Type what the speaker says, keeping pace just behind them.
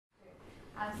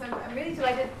So I'm really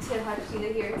delighted to have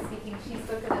Sheila here speaking. She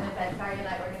spoke at an event Barry and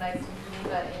I organised in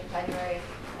Geneva in January,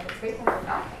 and it's great to have her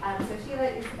back. So Sheila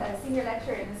is a senior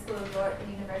lecturer in the School of Law at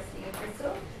the University of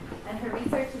Bristol, and her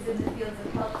research is in the fields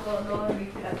of health law, law and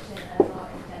reproduction, and law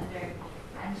and gender.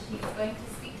 And she's going to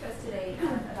speak to us today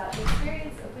about the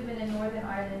experience of women in Northern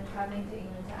Ireland travelling to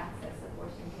England to access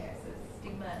abortion care. So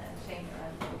stigma and shame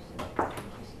around abortion.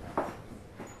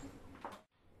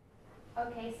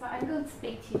 Okay, so I'm going to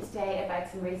speak to you today about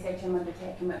some research I'm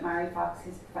undertaking with Mary Fox,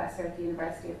 who's a professor at the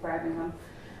University of Birmingham.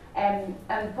 And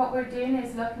what we're doing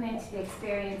is looking into the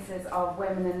experiences of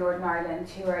women in Northern Ireland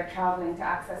who are travelling to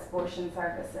access abortion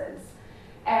services.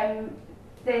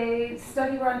 The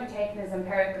study we're undertaking is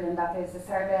empirical in that there's a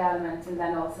survey element and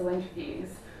then also interviews,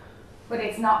 but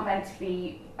it's not meant to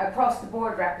be across the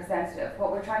board representative.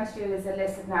 What we're trying to do is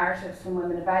elicit narratives from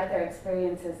women about their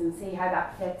experiences and see how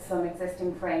that fits some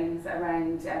existing frames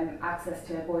around access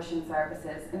to abortion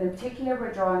services. And in particular,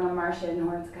 we're drawing on Marcia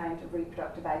Inhorn's account of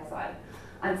reproductive exile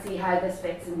and see how this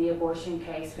fits in the abortion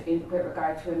case with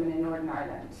regard to women in Northern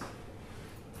Ireland.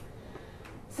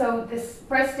 So this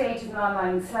first stage is an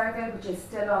online survey which is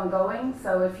still ongoing,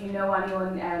 so if you know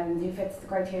anyone who fits the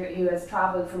criteria, who has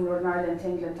travelled from Northern Ireland to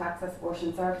England to access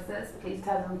abortion services, please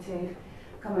tell them to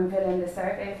come and fill in the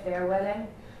survey if they are willing.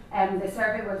 The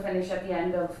survey will finish at the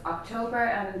end of October,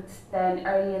 and then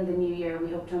early in the new year we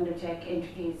hope to undertake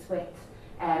interviews with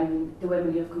the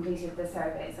women who have completed the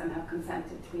surveys and have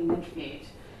consented to being interviewed.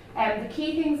 The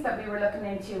key things that we were looking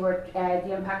into were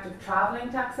the impact of travelling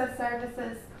to access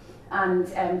services,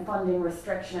 and funding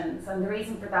restrictions. And the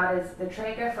reason for that is the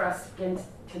trigger for us to begin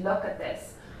to look at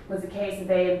this was a case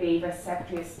of A&B versus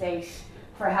Secretary of State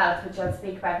for Health, which I'll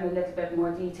speak about in a little bit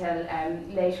more detail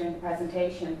later in the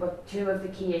presentation. But two of the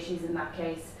key issues in that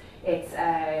case, it's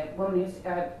a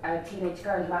teenage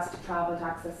girl who has to travel to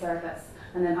access service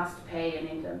and then has to pay in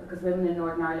England, because women in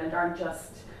Northern Ireland aren't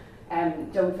just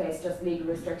don't face just legal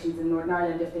restrictions in Northern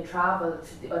Ireland. If they travel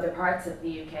to the other parts of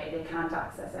the UK, they can't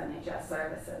access NHS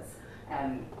services.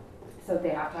 So they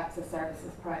have to access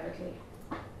services privately.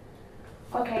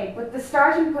 Okay, but the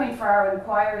starting point for our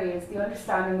inquiry is the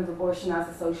understanding of abortion as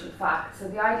a social fact. So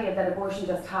the idea that abortion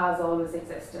just has always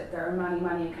existed. There are many,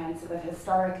 many accounts of it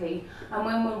historically, and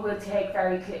women will take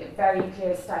very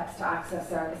clear steps to access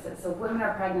services. So if women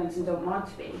are pregnant and don't want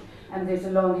to be, and there's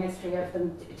a long history of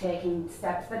them taking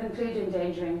steps that include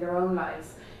endangering their own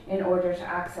lives in order to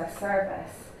access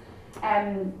service.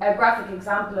 A graphic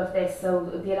example of this, so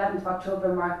the 11th of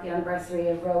October marked the anniversary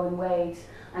of Roe and Wade,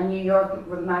 and New York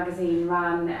magazine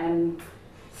ran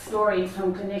stories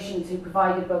from clinicians who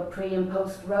provided both pre and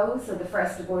post Roe, so the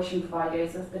first abortion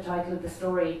providers is the title of the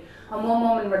story. And one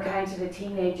woman recounted a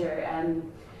teenager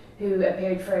who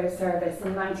appeared for a service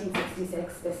in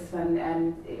 1966. This is when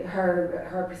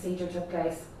her procedure took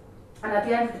place. And at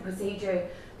the end of the procedure,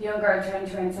 the young girl turned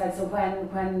to her and said, "So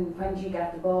when do you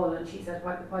get the ball?" And she said,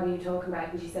 what are you talking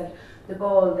about? And she said, "The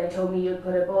ball, they told me you'd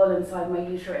put a ball inside my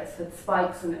uterus with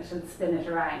spikes in it and spin it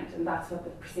around, and that's what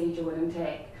the procedure would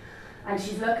entail." And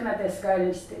she's looking at this girl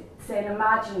and she's saying,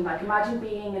 imagine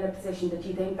being in a position that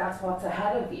you think that's what's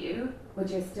ahead of you,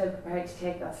 but you're still prepared to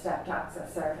take that step to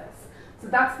access service. So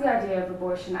that's the idea of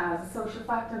abortion as a social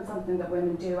fact and something that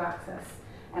women do access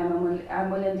and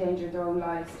will endanger their own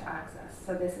lives to access.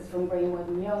 So this is from Greenwood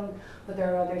and Young, but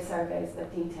there are other surveys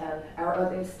that detail, or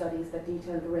other studies that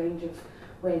detail the range of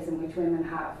ways in which women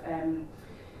have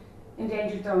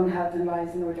endangered their own health and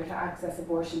lives in order to access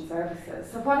abortion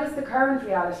services. So what is the current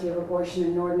reality of abortion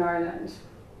in Northern Ireland?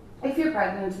 If you're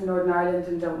pregnant in Northern Ireland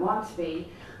and don't want to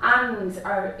be, and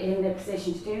are in a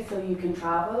position to do so, you can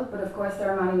travel, but of course there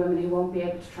are many women who won't be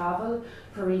able to travel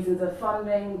for reasons of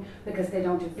funding, because they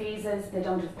don't have visas, they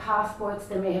don't have passports,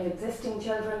 they may have existing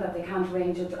children that they can't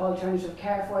arrange alternative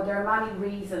care for. There are many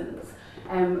reasons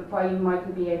why you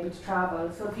mightn't be able to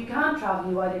travel. So if you can't travel,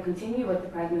 you either continue with the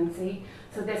pregnancy.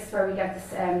 So this is where we get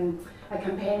this a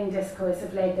campaigning discourse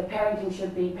of late that parenting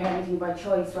should be parenting by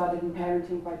choice rather than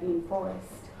parenting by being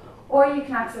forced. Or you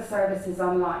can access services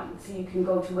online. So you can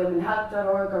go to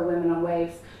womenhelp.org or Women on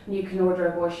Waves, and you can order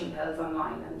abortion pills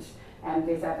online, and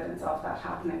there's evidence of that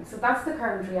happening. So that's the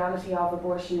current reality of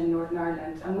abortion in Northern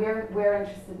Ireland, and we're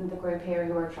interested in the group here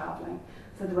who are travelling.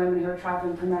 So the women who are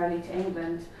travelling primarily to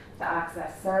England to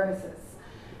access services.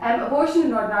 Abortion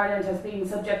in Northern Ireland has been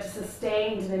subject to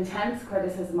sustained and intense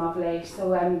criticism of late.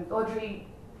 So Audrey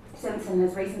Simpson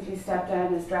has recently stepped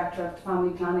down as director of the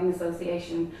Family Planning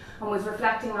Association and was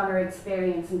reflecting on her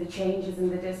experience and the changes in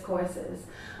the discourses.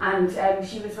 And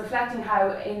she was reflecting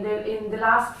how in the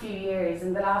last few years,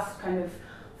 in the last kind of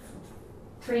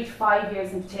 3 to 5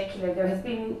 years in particular, there has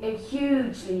been a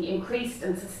hugely increased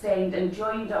and sustained and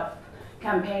joined up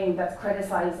campaign that's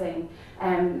criticising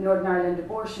Northern Ireland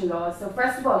abortion laws. So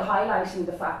first of all, highlighting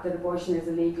the fact that abortion is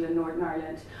illegal in Northern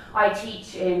Ireland. I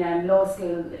teach in law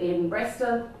school in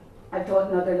Bristol. I've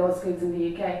taught in other law schools in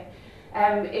the UK.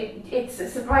 It's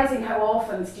surprising how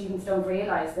often students don't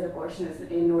realise that abortion is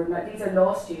in Northern Ireland. These are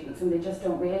law students and they just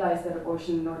don't realise that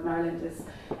abortion in Northern Ireland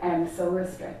is so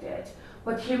restricted.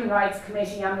 But Human Rights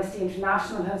Committee, Amnesty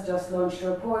International has just launched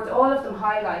a report, all of them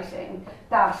highlighting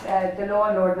that the law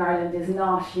in Northern Ireland is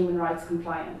not human rights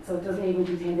compliant. So it doesn't even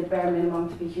contain the bare minimum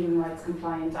to be human rights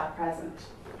compliant at present.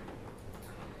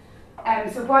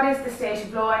 So what is the state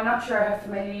of law? I'm not sure how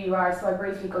familiar you are, so I'll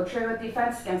briefly go through it. The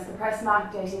Offence Against the Person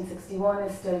Act 1861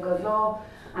 is still good law,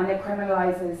 and it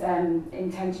criminalises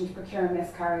intention to procure a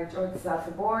miscarriage or to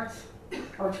self-abort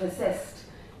or to assist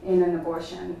in an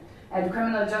abortion. The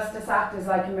Criminal Justice Act is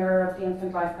like a mirror of the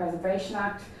Infant Life Preservation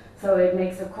Act, so it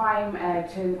makes a crime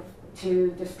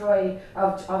to destroy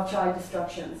of child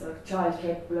destruction, so a child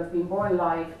capable of being born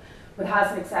alive, but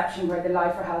has an exception where the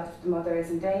life or health of the mother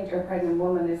is endangered, or pregnant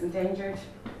woman is endangered.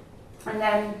 And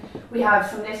then we have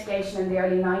some litigation in the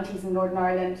early 90s in Northern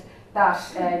Ireland that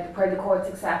where the courts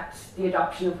accept the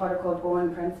adoption of what are called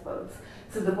Bourne principles.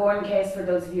 So the Bourne case, for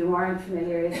those of you who aren't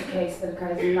familiar, is a case that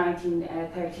occurs in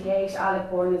 1938. Alec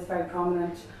Bourne is a very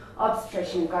prominent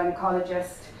obstetrician and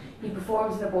gynecologist. He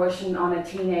performs an abortion on a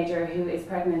teenager who is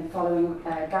pregnant following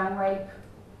gang rape,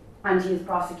 and he is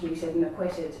prosecuted and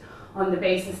acquitted on the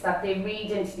basis that they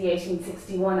read into the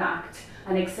 1861 Act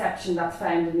an exception that's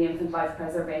found in the Infant Life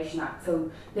Preservation Act.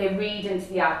 So they read into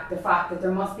the Act the fact that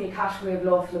there must be a category of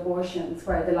lawful abortions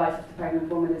where the life of the pregnant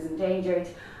woman is endangered,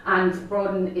 and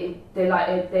broaden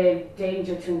the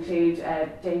danger to include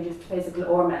dangers to physical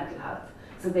or mental health.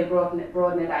 So they broaden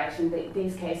it out, and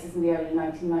these cases in the early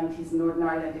 1990s in Northern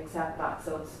Ireland accept that.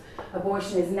 So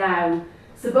abortion is now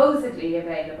supposedly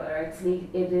available, or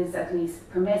it is at least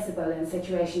permissible in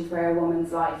situations where a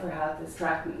woman's life or health is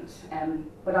threatened.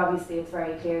 But obviously it's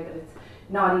very clear that it's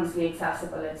not easily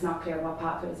accessible. It's not clear what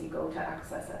pathways you go to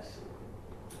access it.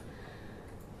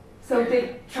 So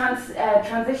the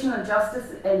Transitional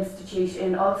Justice Institute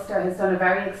in Ulster has done a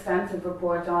very extensive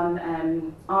report on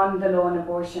the law on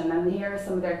abortion, and here are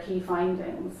some of their key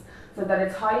findings. So that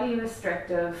it's highly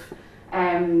restrictive,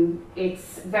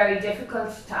 it's very difficult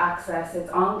to access,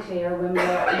 it's unclear, women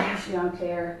are usually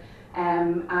unclear,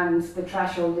 and the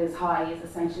threshold is high is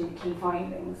essentially the key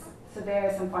findings. So there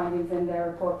are some findings in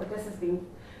their report, but this has been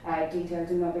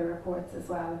detailed in other reports as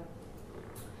well.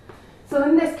 So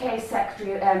in this case,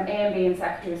 AMB and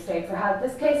Secretary of State for Health,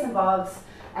 this case involves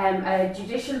a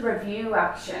judicial review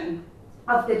action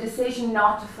of the decision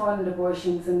not to fund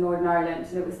abortions in Northern Ireland.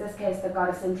 And it was this case that got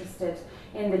us interested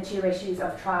in the two issues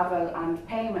of travel and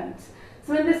payment.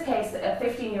 So in this case, a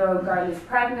 15-year-old girl is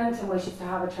pregnant and wishes to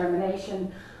have a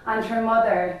termination, and her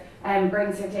mother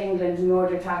brings her to England in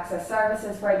order to access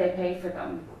services where they pay for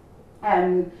them.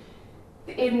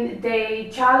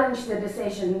 They challenged the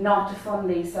decision not to fund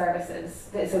these services,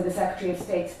 so the Secretary of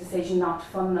State's decision not to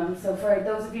fund them. So for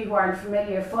those of you who aren't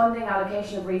familiar, funding,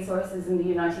 allocation of resources in the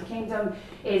United Kingdom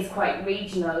is quite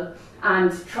regional,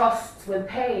 and trusts will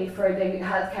pay for the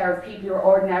healthcare of people who are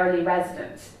ordinarily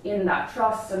resident in that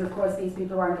trust, and of course these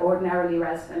people aren't ordinarily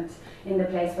resident in the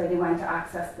place where they went to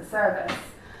access the service.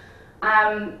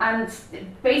 And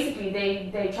basically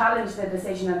they challenged the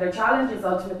decision, and their challenge is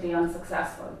ultimately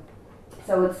unsuccessful.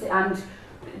 So and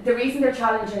the reason they're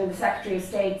challenging the Secretary of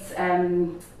State's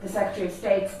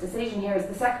decision here is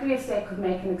the Secretary of State could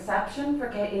make an exception for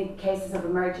cases of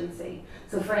emergency.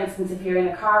 So, for instance, if you're in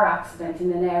a car accident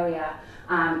in an area,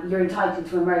 you're entitled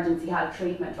to emergency health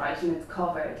treatment, right, and it's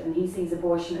covered. And he sees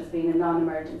abortion as being a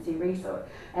non-emergency resource,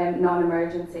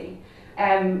 non-emergency,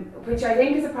 which I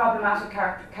think is a problematic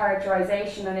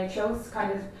characterisation, and it shows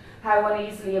kind of how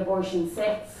uneasily abortion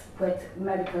sits with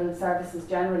medical services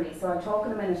generally. So I'll talk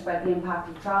in a minute about the impact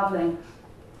of travelling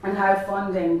and how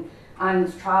funding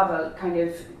and travel kind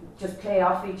of just play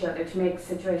off each other to make the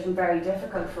situation very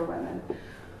difficult for women.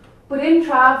 But in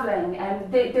travelling,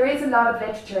 there is a lot of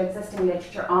literature, existing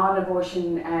literature on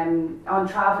abortion, on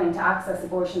travelling to access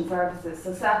abortion services.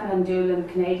 So Sutton and Dool in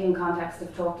the Canadian context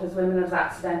have talked as women as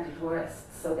accidental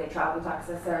tourists, so they travel to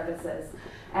access services.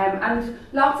 And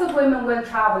lots of women will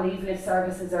travel even if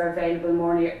services are available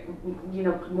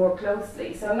more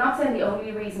closely. So I'm not saying the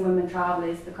only reason women travel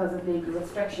is because of legal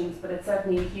restrictions, but it's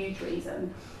certainly a huge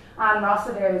reason. Anne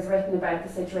Rossiter has written about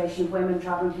the situation of women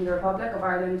travelling from the Republic of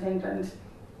Ireland to England,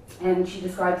 and she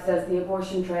describes it as the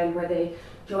abortion trail, where they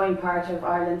join part of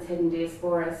Ireland's hidden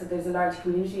diaspora. So there's a large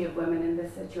community of women in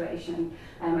this situation,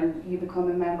 and you become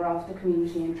a member of the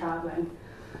community in travelling.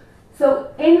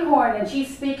 So in Horn, and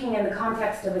she's speaking in the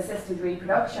context of assisted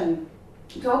reproduction,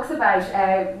 talks about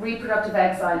reproductive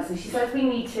exile. So she says we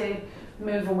need to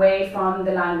move away from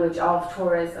the language of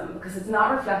tourism because it's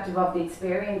not reflective of the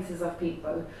experiences of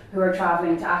people who are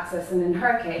travelling to access, and in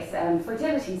her case,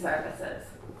 fertility services.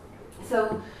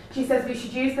 So she says we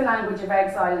should use the language of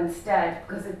exile instead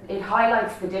because it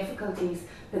highlights the difficulties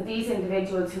that these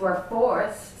individuals who are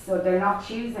forced, so they're not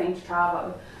choosing to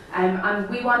travel, and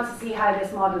we want to see how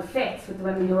this model fits with the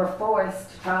women who are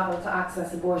forced to travel to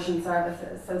access abortion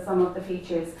services. So some of the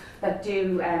features that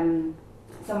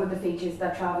some of the features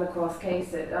that travel across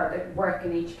cases or that work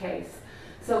in each case.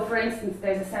 So for instance,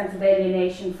 there's a sense of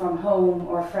alienation from home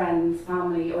or friends,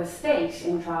 family or state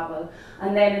in travel.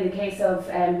 And then in the case of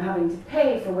having to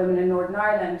pay for women in Northern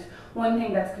Ireland, one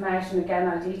thing that's come out, and again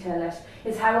I'll detail it,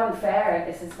 is how unfair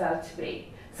this is felt to be.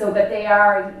 So that they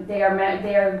are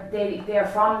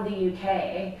from the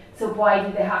UK, so why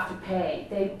do they have to pay?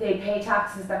 They pay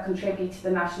taxes that contribute to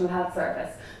the National Health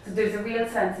Service. So there's a real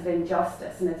sense of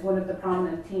injustice, and it's one of the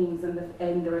prominent themes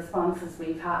in the responses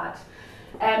we've had.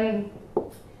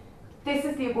 This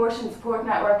is the Abortion Support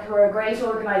Network, who are a great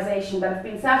organisation that has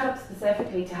been set up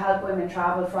specifically to help women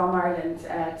travel from Ireland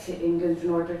to England in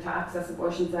order to access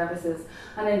abortion services.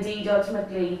 And indeed,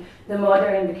 ultimately, the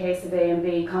mother in the case of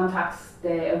A&B contacts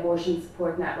the Abortion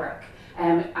Support Network,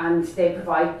 and they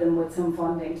provide them with some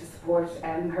funding to support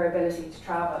her ability to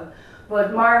travel.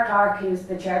 But Mara Clark, who's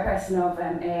the chairperson of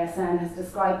ASN, has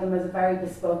described them as a very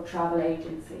bespoke travel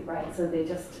agency, right? So they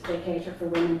cater for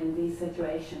women in these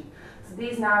situations. So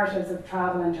these narratives of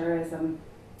travel and tourism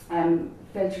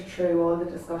filter through all the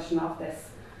discussion of this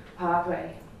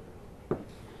pathway.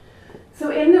 So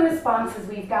in the responses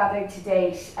we've gathered to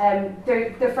date,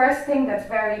 the first thing that's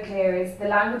very clear is the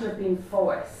language of being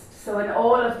forced. So in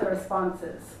all of the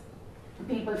responses,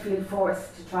 people feel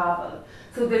forced to travel.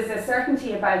 So there's a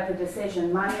certainty about the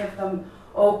decision. Many of them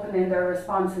open in their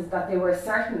responses that they were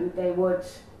certain they would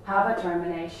have a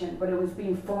termination, but it was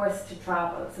being forced to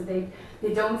travel. So they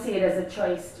don't see it as a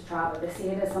choice to travel, they see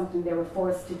it as something they were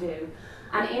forced to do.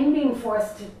 And in being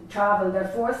forced to travel, they're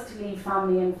forced to leave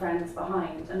family and friends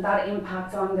behind, and that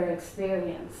impacts on their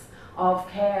experience of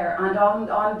care and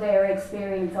on their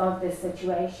experience of this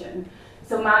situation.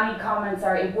 So many comments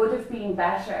are, it would have been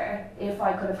better if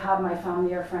I could have had my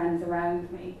family or friends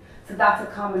around me. So that's a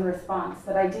common response,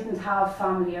 that I didn't have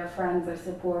family or friends or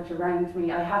support around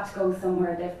me. I had to go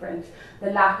somewhere different.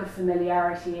 The lack of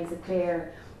familiarity is a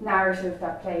clear narrative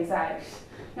that plays out.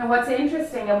 Now what's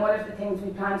interesting, and one of the things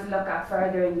we plan to look at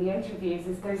further in the interviews,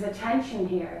 is there's a tension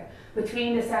here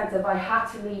between the sense of I had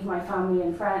to leave my family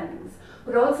and friends,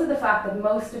 but also the fact that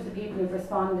most of the people who've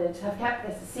responded have kept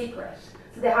this a secret.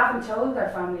 So they haven't told their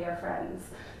family or friends.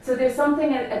 So there's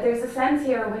a sense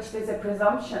here in which there's a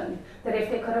presumption that if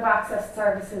they could have accessed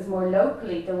services more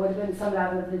locally, there would have been some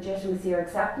level of legitimacy or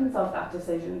acceptance of that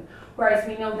decision. Whereas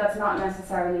we know that's not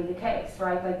necessarily the case,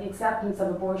 right? Like the acceptance of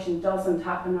abortion doesn't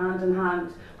happen hand in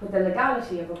hand with the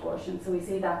legality of abortion. So we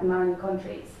see that in many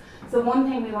countries. So one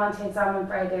thing we want to examine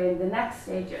further in the next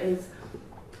stage is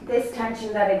this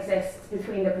tension that exists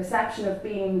between the perception of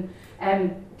being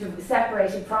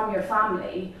separated from your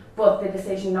family, but the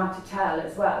decision not to tell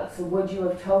as well. So would you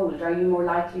have told? Are you more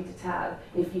likely to tell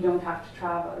if you don't have to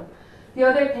travel? The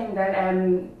other thing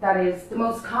that is the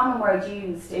most common word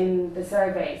used in the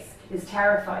surveys is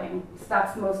terrifying. So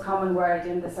that's the most common word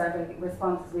in the survey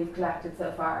responses we've collected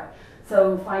so far.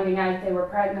 So finding out they were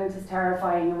pregnant is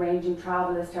terrifying, arranging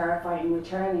travel is terrifying,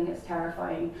 returning is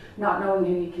terrifying, not knowing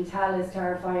who you can tell is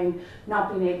terrifying,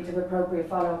 not being able to have appropriate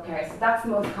follow-up care. So that's the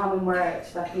most common word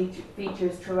that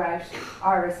features throughout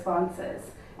our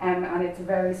responses, and it's a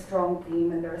very strong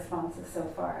theme in the responses so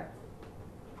far.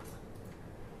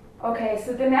 Okay,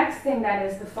 so the next thing then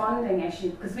is the funding issue,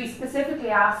 because we specifically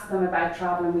asked them about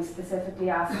travel and we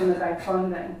specifically asked them about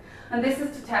funding. And this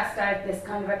is to test out this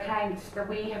kind of account that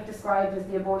we have described as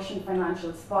the abortion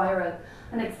financial spiral.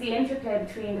 And it's the interplay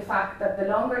between the fact that the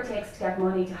longer it takes to get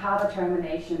money to have a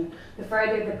termination, the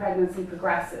further the pregnancy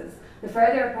progresses. The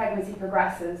further a pregnancy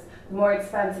progresses, the more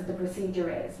expensive the procedure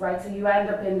is, right? So you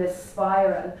end up in this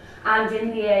spiral. And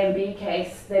in the A&B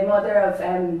case, the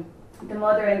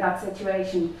mother in that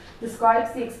situation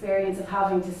describes the experience of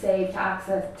having to save to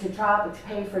access to travel to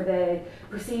pay for the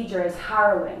procedure as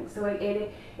harrowing. So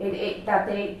that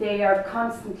they are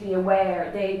constantly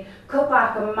aware. They cut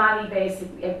back on many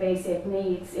basic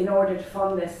needs in order to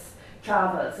fund this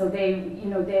travel. So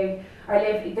they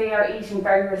are eating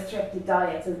very restricted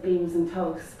diets of beans and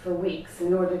toast for weeks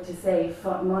in order to save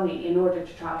money in order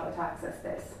to travel to access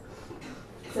this.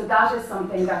 So that is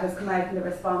something that has come out in the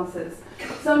responses.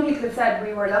 Some people have said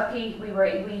we were lucky, we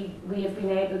have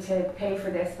been able to pay for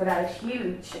this without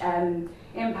huge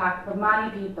impact, but many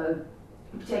people,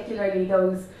 particularly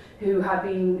those who have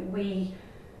been, we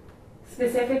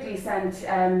specifically sent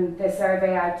the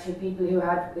survey out to people who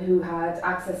had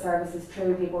access services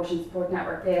through the Abortion Support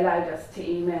Network. They allowed us to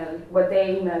email,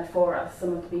 they emailed for us,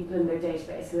 some of the people in their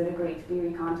database who had agreed to be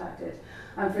recontacted.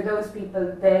 And for those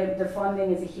people, the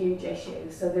funding is a huge issue.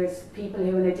 So there's people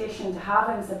who, in addition to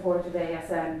having support of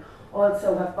ASN,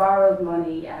 also have borrowed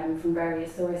money from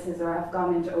various sources or have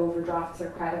gone into overdrafts or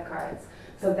credit cards,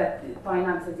 so that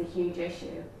finance is a huge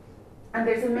issue. And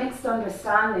there's a mixed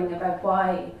understanding about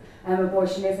why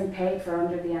abortion isn't paid for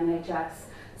under the NHS.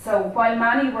 So while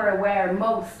many were aware,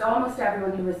 almost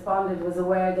everyone who responded was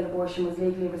aware that abortion was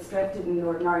legally restricted in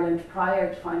Northern Ireland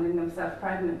prior to finding themselves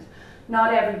pregnant,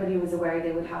 not everybody was aware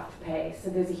they would have to pay.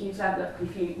 So there's a huge level of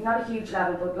confusion, not a huge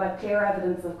level, but like clear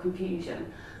evidence of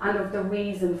confusion and of the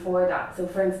reason for that. So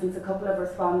for instance, a couple of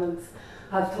respondents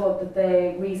have thought that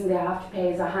the reason they have to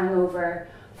pay is a hangover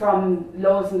from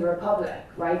laws in the Republic,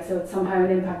 right? So it's somehow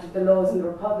an impact of the laws in the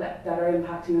Republic that are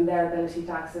impacting on their ability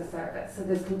to access service. So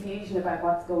there's confusion about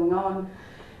what's going on.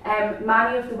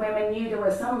 Many of the women knew there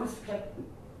were some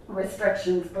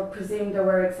restrictions, but presumed there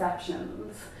were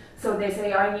exceptions. So they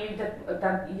say, I knew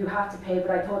that you have to pay, but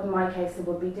I thought in my case it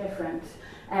would be different.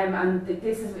 And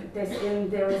this in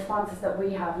the responses that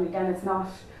we have, and again, it's not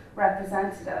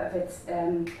representative. It's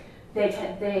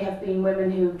they have been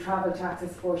women who travel to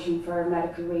access abortion for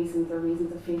medical reasons or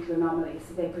reasons of fetal anomaly,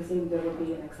 so they presume there will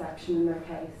be an exception in their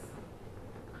case.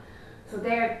 So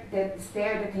they're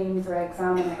the themes we're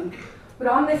examining. But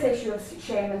on this issue of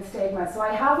shame and stigma, so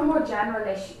I have a more general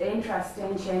interest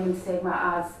in shame and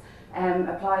stigma as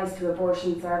applies to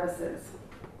abortion services.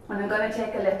 And I'm going to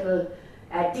take a little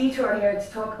detour here to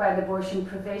talk about abortion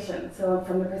provision, so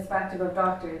from the perspective of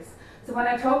doctors. So when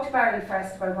I talked to Barry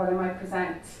first about what I might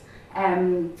present,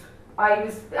 I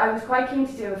was quite keen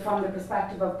to do it from the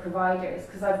perspective of providers,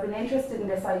 because I've been interested in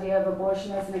this idea of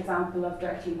abortion as an example of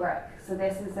dirty work. So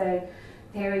this is a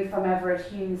theory from Everett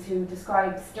Hughes, who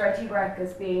describes dirty work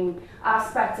as being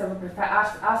aspects of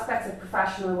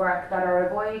professional work that are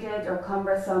avoided or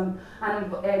cumbersome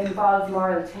and involve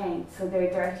moral taint. So they're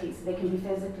dirty, so they can be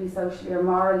physically, socially or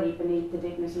morally beneath the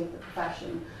dignity of the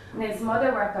profession. And in some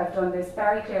other work I've done, there's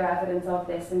very clear evidence of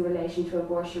this in relation to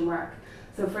abortion work.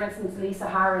 So for instance, Lisa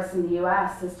Harris in the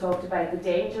US has talked about the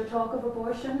danger talk of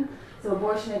abortion. So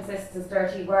abortion exists as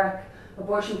dirty work.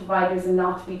 Abortion providers are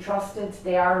not to be trusted.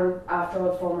 They are, after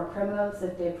all, former criminals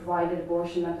if they provided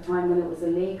abortion at the time when it was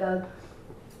illegal.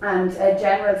 And a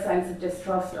general sense of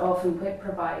distrust often with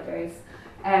providers.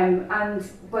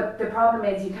 But the problem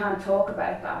is you can't talk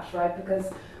about that, right?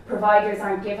 Because providers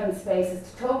aren't given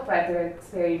spaces to talk about their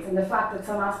experience, and the fact that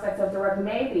some aspects of their work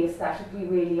may be aesthetically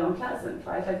really unpleasant,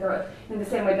 right? Like in the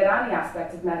same way that any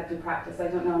aspect of medical practice, I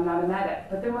don't know, I'm not a medic,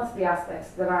 but there must be aspects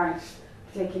that aren't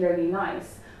particularly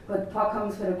nice. But what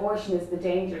comes with abortion is the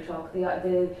danger talk, the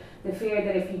fear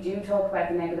that if you do talk about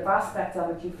the negative aspects of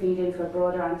it, you feed into a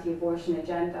broader anti-abortion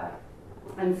agenda.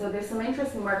 And so there's some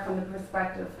interesting work from the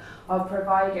perspective of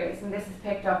providers, and this is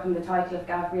picked up in the title of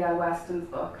Gabrielle Weston's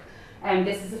book.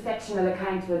 This is a fictional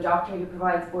account of a doctor who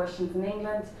provides abortions in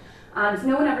England, and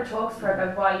no one ever talks to her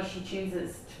about why she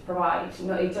chooses to provide. You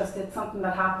know, it's something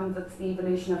that happens. It's the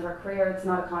evolution of her career. It's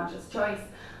not a conscious choice.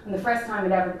 And the first time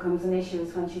it ever becomes an issue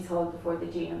is when she's hauled before the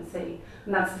GMC,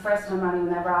 and that's the first time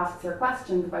anyone ever asks her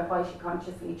questions about why she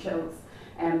consciously chose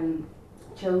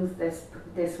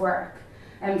this work.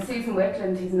 Susan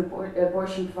Wickland, who's an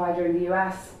abortion provider in the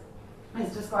US,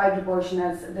 has described abortion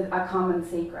as a common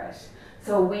secret.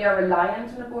 So we are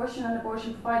reliant on abortion and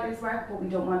abortion providers' work, but we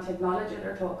don't want to acknowledge it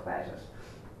or talk about it.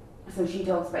 So she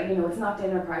talks about, it's not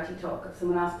dinner party talk. If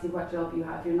someone asks you what job you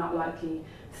have, you're not likely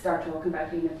to start talking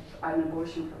about being an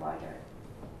abortion provider.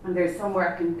 And there's some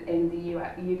work in the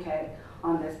UK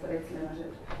on this, but it's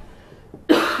limited.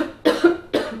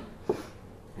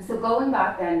 So going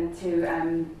back then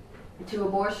to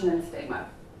abortion and stigma,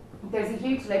 there's a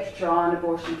huge literature on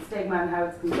abortion stigma and how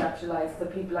it's conceptualized. So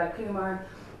people like Kumar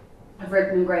have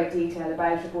written in great detail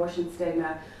about abortion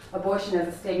stigma. Abortion as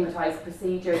a stigmatized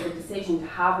procedure, the decision to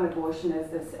have an abortion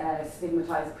is this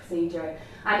stigmatized procedure,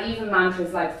 and even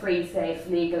mantras like free, safe,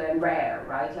 legal and rare,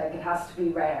 right? Like it has to be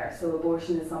rare, so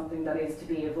abortion is something that is to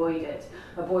be avoided.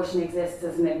 Abortion exists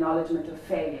as an acknowledgement of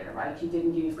failure, right? You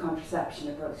didn't use contraception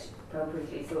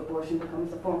appropriately, so abortion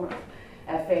becomes a form of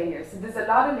failure. So there's a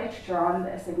lot of literature on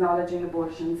this, acknowledging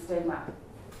abortion stigma.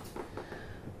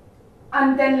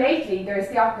 And then lately, there's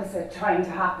the opposite trying to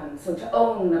happen. So to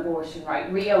own abortion, right,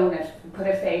 re-own it, put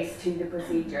a face to the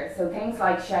procedure. So things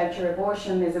like Shout Your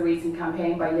Abortion is a recent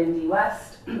campaign by Lindy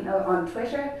West on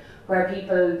Twitter, where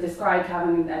people described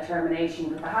having a termination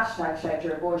with the hashtag Shout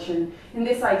Your Abortion, in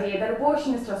this idea that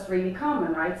abortion is just really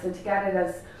common, right? So to get it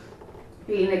as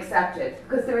being accepted,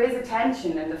 because there is a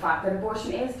tension in the fact that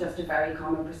abortion is just a very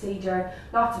common procedure.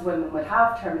 Lots of women would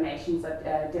have terminations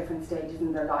at different stages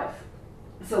in their life.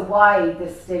 So why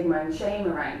this stigma and shame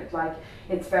around it? Like,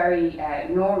 it's very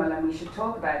normal and we should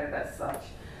talk about it as such.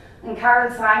 And Carol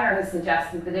Sanger has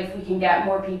suggested that if we can get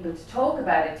more people to talk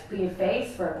about it, to be a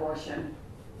face for abortion,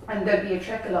 and there'll be a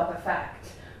trickle-up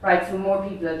effect, right? So more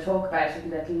people will talk about it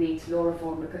and that'll lead to law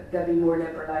reform because there'll be more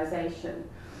liberalisation.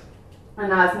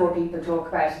 And as more people talk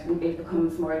about it, it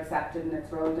becomes more accepted and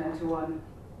it's rolled into one.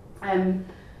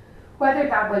 Whether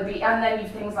that will be, and then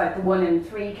you've things like the 1 in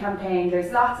 3 campaign.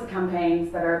 There's lots of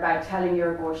campaigns that are about telling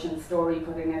your abortion story,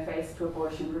 putting a face to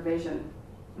abortion provision.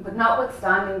 But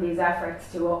notwithstanding these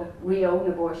efforts to re-own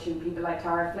abortion, people like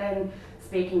Tara Flynn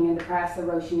speaking in the press, or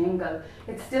Roisin Ingle,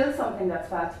 it's still something that's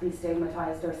felt to be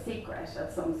stigmatised or secret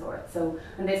of some sort. So,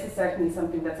 and this is certainly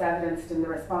something that's evidenced in the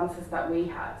responses that we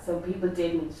had. So people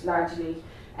didn't largely,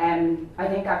 I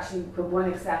think actually with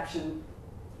one exception,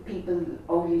 people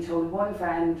only told one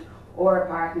friend or a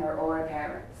partner or a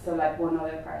parent. So like one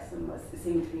other person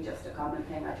seemed to be just a common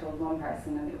thing. I told one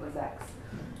person and it was X.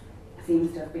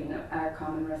 Seems to have been a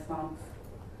common response.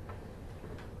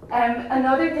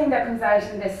 Another thing that comes out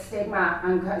in this stigma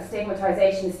and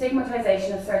stigmatisation is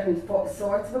stigmatisation of certain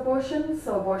sorts of abortions,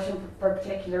 so abortion for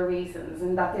particular reasons,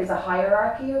 and that there's a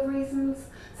hierarchy of reasons.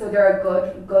 So there are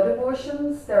good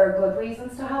abortions, there are good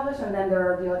reasons to have it, and then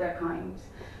there are the other kind.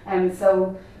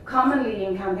 So commonly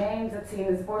in campaigns it's seen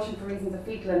as abortion for reasons of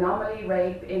fetal anomaly,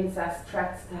 rape, incest,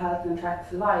 threats to health and threats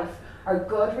to life are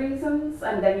good reasons,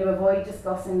 and then you avoid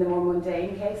discussing the more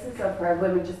mundane cases of where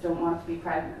women just don't want to be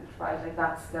pregnant, right? Like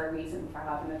that's their reason for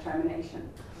having a termination.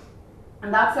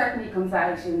 And that certainly comes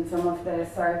out in some of the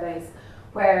surveys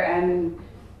where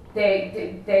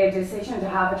the decision to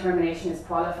have a termination is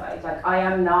qualified. Like, I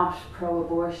am not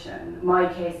pro-abortion.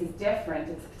 My case is different.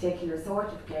 It's a particular sort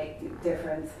of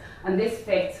difference. And this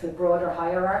fits with broader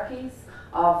hierarchies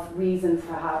of reasons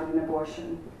for having an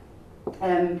abortion.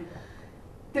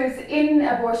 In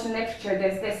abortion literature,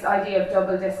 there's this idea of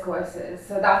double discourses.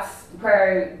 So that's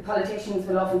where politicians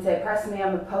will often say, personally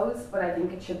I'm opposed, but I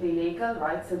think it should be legal,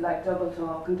 right? So like double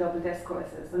talk and double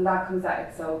discourses, and that comes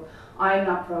out. So I'm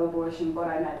not pro-abortion, but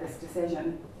I made this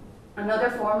decision. Another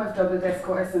form of double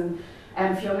discourse,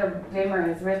 and Fiona Bloomer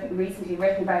has recently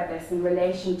written about this in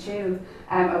relation to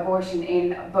abortion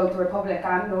in both the Republic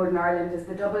and Northern Ireland, is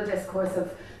the double discourse of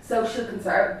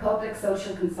public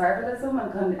social conservatism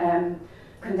and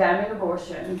condemning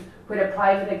abortion with a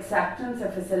private acceptance or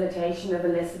facilitation of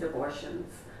illicit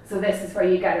abortions. So this is where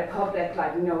you get a public,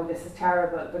 like, no, this is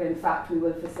terrible, but in fact we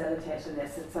will facilitate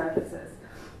illicit services.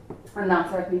 And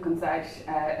that certainly comes out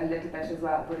a little bit as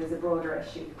well, but is a broader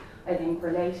issue, I think,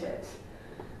 related.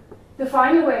 The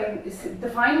final way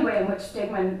in which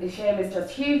stigma and shame is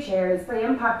just huge here is the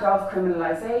impact of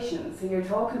criminalisation. So you're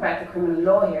talking about the criminal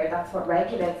law here, that's what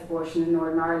regulates abortion in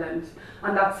Northern Ireland,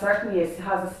 and that certainly has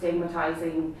a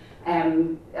stigmatising,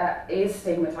 is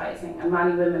stigmatising, and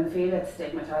many women feel it's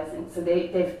stigmatising. So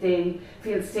they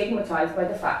feel stigmatised by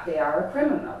the fact they are a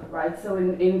criminal, right? So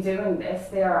in doing this,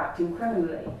 they are acting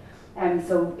criminally.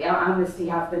 So Amnesty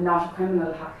have the not a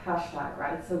criminal hashtag,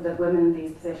 right? So that women in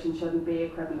these positions shouldn't be a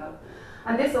criminal.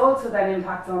 And this also then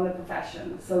impacts on the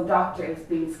profession. So doctors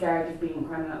being scared of being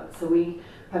criminals. So we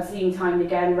have seen time and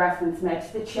again reference made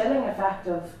to the chilling effect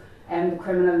of the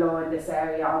criminal law in this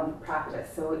area on practice.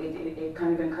 So it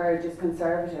kind of encourages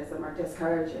conservatism or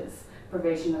discourages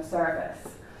provision of service.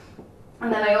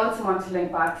 And then I also want to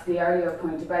link back to the earlier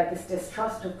point about this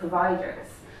distrust of providers.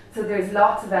 So there's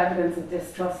lots of evidence of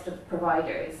distrust of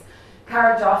providers.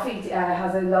 Cara Joffe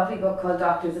has a lovely book called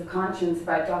Doctors of Conscience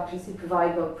about doctors who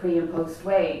provide both pre and post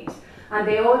wage. And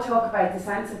they all talk about the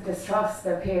sense of distrust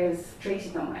their peers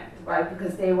treated them with, right?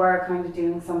 Because they were kind of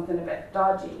doing something a bit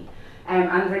dodgy.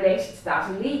 And related to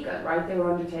that, illegal, right? They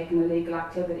were undertaking illegal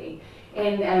activity.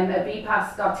 In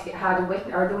BPAS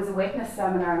there was a witness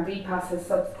seminar, and BPAS has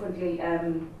subsequently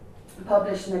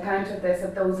published an account of this,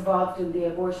 of those involved in the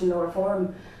Abortion Law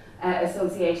Reform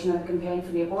Association and the campaign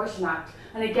for the Abortion Act.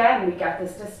 And again, we get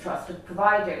this distrust of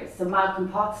providers. So Malcolm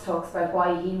Potts talks about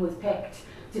why he was picked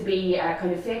to be a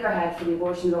kind of figurehead for the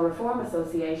Abortion Law Reform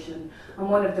Association, and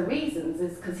one of the reasons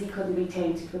is because he couldn't be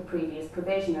tainted with previous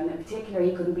provision, and in particular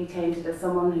he couldn't be tainted as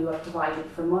someone who had provided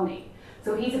for money.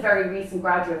 So he's a very recent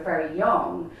graduate, very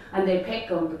young, and they pick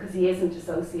him because he isn't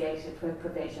associated with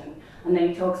provision. And then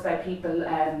he talks about people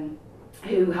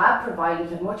who had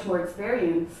provided, had much more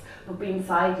experience, but being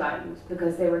sidelined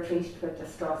because they were treated with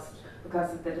distrust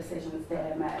because of the decisions they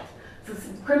had made. So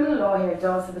criminal law here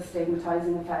does have a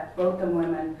stigmatising effect both on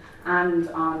women and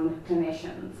on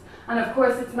clinicians. And of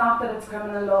course it's not that it's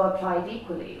criminal law applied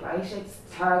equally, right? It's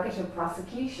targeted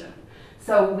prosecution.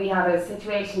 So we have a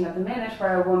situation at the minute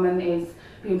where a woman is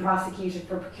being prosecuted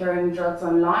for procuring drugs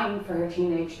online for her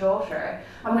teenage daughter.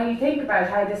 And when you think about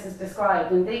how this is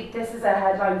described, and this is a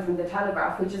headline from The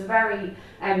Telegraph, which is very,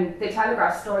 The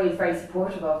Telegraph story is very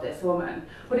supportive of this woman.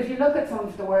 But if you look at some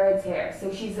of the words here,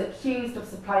 so she's accused of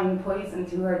supplying poison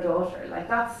to her daughter, like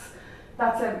that's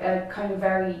a kind of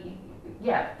very,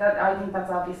 I think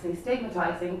that's obviously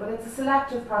stigmatising, but it's a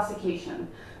selective prosecution.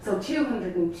 So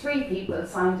 203 people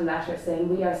signed a letter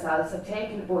saying we ourselves have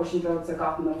taken abortion drugs or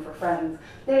gotten them for friends.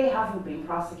 They haven't been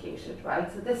prosecuted,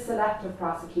 right? So this selective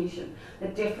prosecution,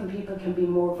 that different people can be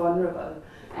more vulnerable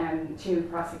to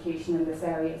prosecution in this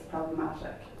area is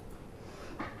problematic.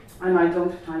 And I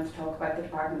don't have time to talk about the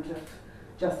Department of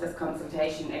Justice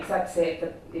consultation, except to say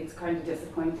that it's kind of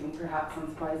disappointing, perhaps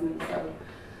unsurprisingly so.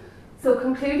 So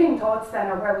concluding thoughts then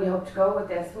are where we hope to go with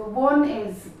this. Well, one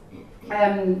is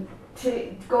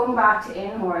going back to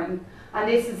Inhorn, and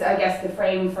this is, I guess, the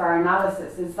frame for our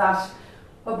analysis, is that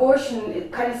abortion,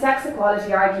 kind of sex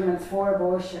equality arguments for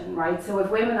abortion, right? So if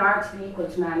women are to be equal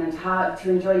to men and to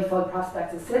enjoy full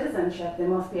prospects of citizenship, they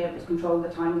must be able to control the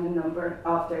timing and number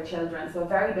of their children. So a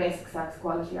very basic sex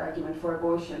equality argument for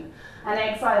abortion. And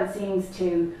exile seems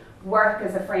to work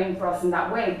as a frame for us in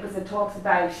that way, because it talks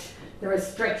about the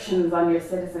restrictions on your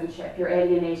citizenship, your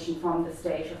alienation from the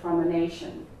state or from a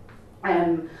nation.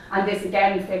 And this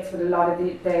again fits with a lot of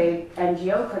the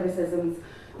NGO criticisms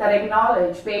that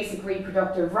acknowledge basic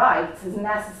reproductive rights is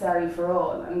necessary for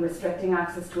all, and restricting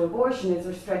access to abortion is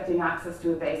restricting access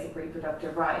to a basic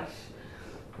reproductive right.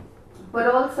 But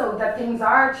also that things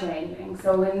are changing.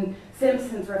 So in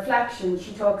Simpson's reflection,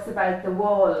 she talks about the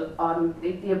wall,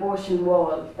 the abortion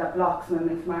wall that blocks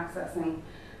women from accessing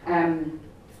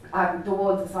the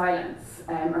walls of silence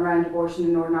around abortion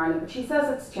in Northern Ireland. But she says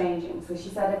it's changing. So she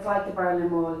said it's like the Berlin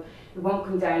Wall. It won't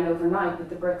come down overnight, but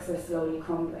the bricks are slowly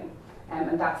crumbling.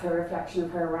 And that's her reflection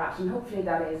of where we're at. And hopefully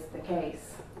that is the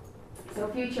case. So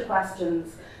future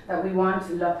questions that we want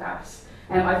to look at.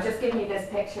 I've just given you this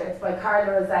picture. It's by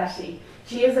Carla Rossetti.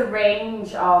 She has a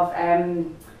range of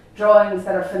drawings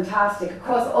that are fantastic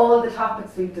across all the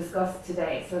topics we've discussed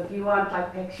today. So if you want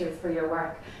like pictures for your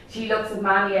work, she looks at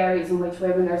many areas in which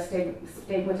women are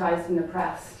stigmatised and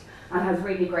oppressed, and has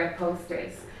really great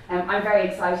posters. I'm very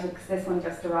excited because this one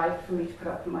just arrived for me to put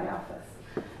up in my office.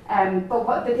 But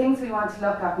what the things we want to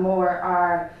look at more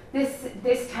are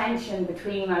this tension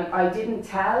between I didn't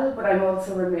tell, but I'm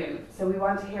also removed. So we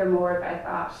want to hear more about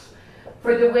that.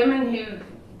 For the women who,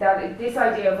 this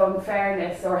idea of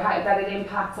unfairness, or how that it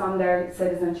impacts on their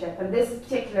citizenship, and this is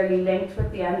particularly linked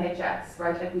with the NHS,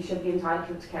 right? Like we should be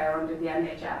entitled to care under the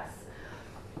NHS.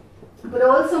 But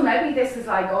also maybe this is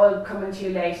like all coming too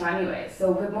late anyway.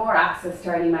 So with more access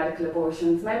to early medical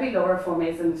abortions, maybe law reform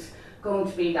isn't going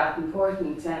to be that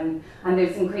important, and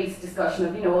there's increased discussion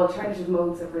of alternative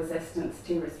modes of resistance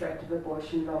to restrictive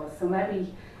abortion laws. So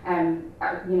maybe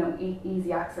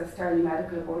easy access to early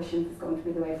medical abortions is going to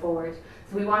be the way forward.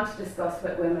 So we want to discuss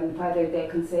with women whether they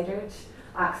considered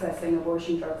accessing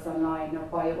abortion drugs online or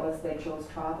why it was they chose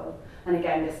travel. And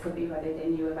again, this could be whether they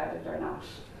knew about it or not.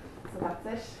 So that's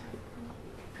it.